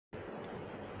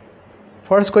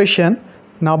First question,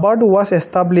 NABARD was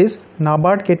established.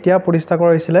 NABARD কেতিয়া প্ৰতিষ্ঠা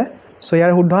কৰা হৈছিল? So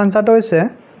ইয়াৰ শুদ্ধ আনসাৰটো হৈছে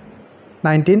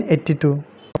 1982.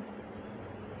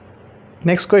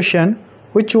 Next question,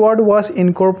 which word was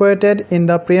incorporated in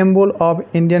the preamble of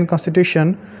Indian Constitution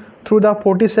through the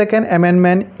 42nd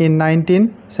Amendment in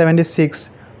 1976?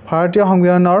 ভাৰতীয়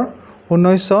সংবিধানৰ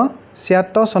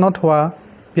 1976 চনত হোৱা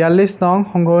 42 নং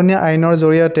সংশোধনী আইনৰ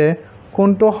জৰিয়তে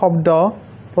কোনটো শব্দ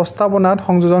প্ৰস্তাৱনাত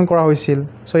সংযোজন কৰা হৈছিল?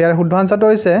 So ইয়াৰ শুদ্ধ আনসাৰটো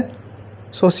হৈছে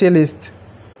socialist.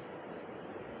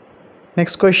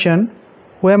 Next question,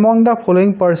 who among the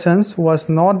following persons was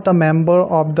not the member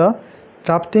of the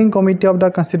drafting committee of the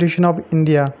Constitution of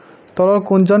India? তলৰ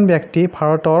কোনজন ব্যক্তি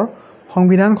ভাৰতৰ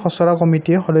সংবিধান খচৰা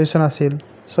কমিটিৰ সদস্য নাছিল?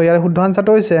 So ইয়াৰ শুদ্ধ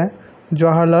আনসাৰটো হৈছে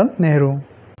Jawaharlal Nehru.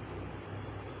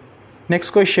 Next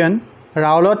question,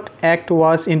 Rowlatt Act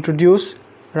was introduced.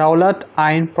 Rowlatt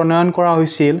আইন প্ৰণয়ন কৰা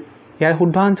হৈছিল. ইয়াৰ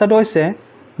শুদ্ধ আনসাৰটো হৈছে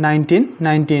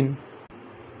 1919.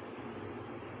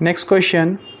 Next question,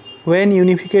 when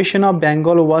unification of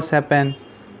Bengal was happened?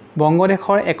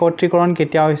 বংগদেশৰ একত্ৰীকৰণ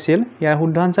কেতিয়া হৈছিল? ইয়াৰ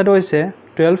শুদ্ধ আনসাৰটো হৈছে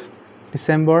 12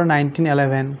 December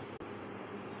 1911.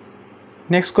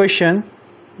 Next question,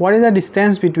 what is the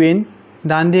distance between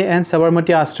Dandi and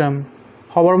Sabarmati Ashram?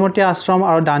 Sabarmati Ashram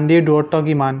আৰু দাণ্ডিৰ দূৰত্ব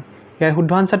কিমান? ইয়াৰ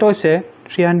শুদ্ধ আনসাৰটো হৈছে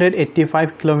 385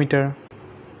 km.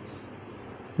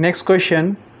 Next question,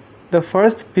 the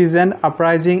first peasant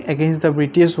uprising against the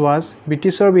British was?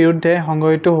 ব্ৰিটিছৰ বিৰুদ্ধে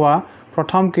সংঘটিত হোৱা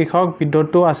প্ৰথম কৃষক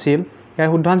বিদ্ৰোহটো আছিল. ইয়াৰ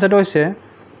শুদ্ধ আনসাৰটো হৈছে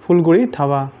Phulguri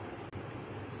dhaba.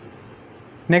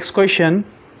 Next question,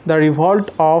 the revolt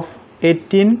of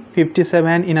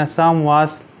 1857 in Assam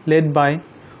was led by?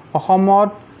 অসমত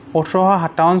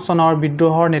 1857 চনৰ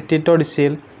বিদ্ৰোহৰ নেতৃত্ব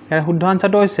দিছিল. ইয়াৰ শুদ্ধ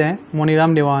আনসাৰটো হৈছে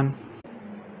Maniram Dewan.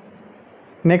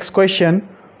 Next question,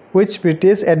 which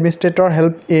British administrator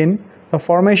helped in the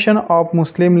formation of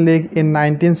Muslim League in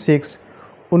 1906?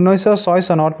 1906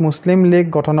 চনত মুছলিম লীগ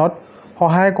গঠনত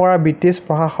সহায় কৰা ব্ৰিটিছ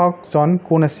প্ৰশাসকজন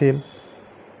কোন আছিল?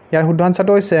 ইয়াৰ শুদ্ধ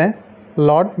আনসাৰটো হৈছে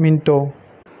lord Minto.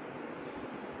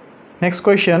 Next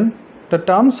question, the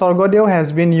term Swargadeo has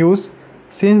been used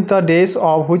since the days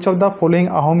of which of the following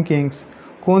Ahom kings?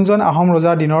 কোনজন আহোম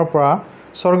ৰজাৰ দিনৰ পৰা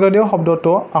স্বৰ্গদেউ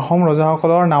শব্দটো আহোম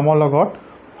ৰজাসকলৰ নামৰ লগত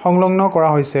সংলগ্ন কৰা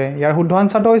হৈছে? ইয়াৰ শুদ্ধ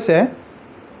আনসাৰটো হৈছে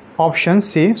option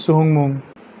C চুহুংমুং.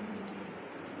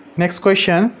 Next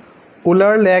question,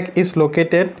 Ular Lake is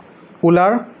located.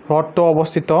 Wular হ্ৰদটো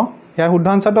অৱস্থিত. ইয়াৰ শুদ্ধ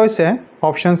আনসাৰটো হৈছে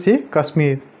option C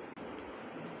Kashmir.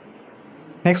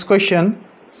 Next question,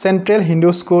 Central Hindu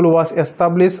School was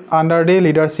established under the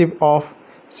leadership of?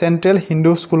 Central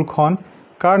Hindu স্কুলখন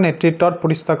কাৰ নেতৃত্বত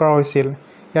প্ৰতিষ্ঠা কৰা হৈছিল?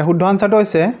 ইয়াৰ শুদ্ধ আনসাৰটো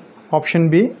হৈছে option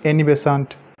B any বেচাণ্ট.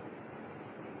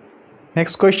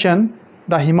 Next question,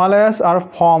 the Himalayas are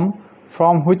formed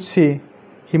from which sea?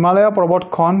 Himalaya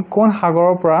পৰ্বতখন কোন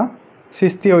সাগৰৰ পৰা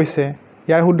সৃষ্টি হৈছে?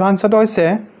 ইয়াৰ শুদ্ধ আনসাৰটো হৈছে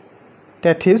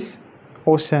Tethys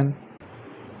Ocean.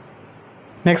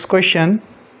 Next question,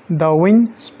 the wind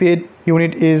speed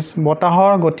unit is?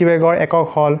 বতাহৰ গতিবেগৰ একক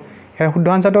হ'ল? ইয়াৰ শুদ্ধ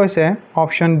আনসাৰটো হৈছে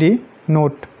option D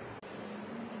note.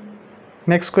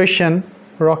 Next question,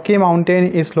 Rocky Mountain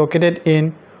is located in?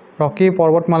 ৰকি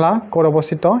পৰ্বতমালা ক'ত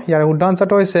অৱস্থিত? ইয়াৰ শুদ্ধ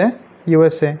আনসাৰটো হৈছে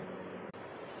USA.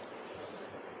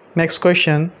 Next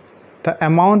question, the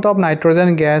amount of nitrogen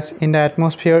gas in the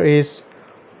atmosphere is?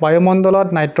 বায়ুমণ্ডলত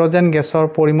নাইট্ৰজেন গেছৰ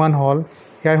পৰিমাণ হ'ল?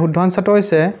 ইয়াৰ শুদ্ধ আনসাৰটো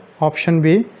হৈছে option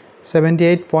B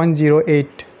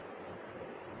 78.08.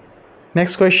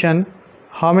 Next question,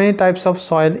 how many types of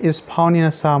soil is found in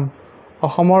Assam?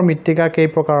 অসমৰ মৃত্তিকা কেই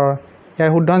প্ৰকাৰৰ? ইয়াৰ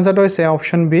শুদ্ধ আনসাৰটো হৈছে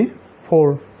option B 4.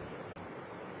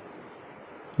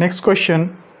 Next question,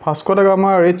 Vasco da Gama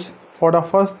reached for the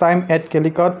first time at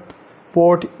Calicut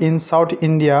port in South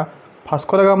India.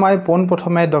 Vasco da গামাই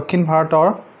পোনপ্ৰথমে দক্ষিণ ভাৰতৰ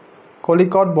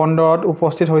কলিকট বন্দৰত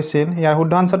উপস্থিত হৈছিল. ইয়াৰ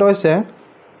শুদ্ধ আনসাৰটো হৈছে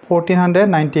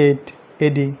 1498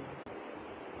 AD.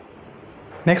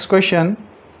 Next question,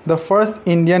 the first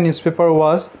Indian newspaper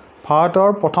was? ভাৰতৰ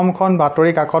প্ৰথমখন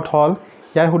বাতৰি কাকত হ'ল?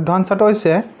 ইয়াৰ শুদ্ধ আনসাৰটো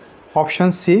হৈছে option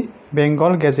C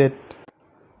Bengal gadget.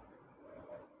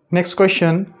 Next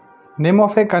question, name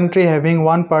of a country having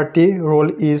one party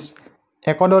rule is?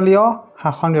 একদলীয়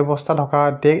শাসন ব্যৱস্থা থকা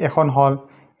দেশ এখন হ'ল?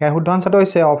 ইয়াৰ শুদ্ধ আনসাৰটো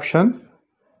হৈছে অপশ্যন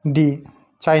ডি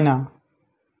চাইনা.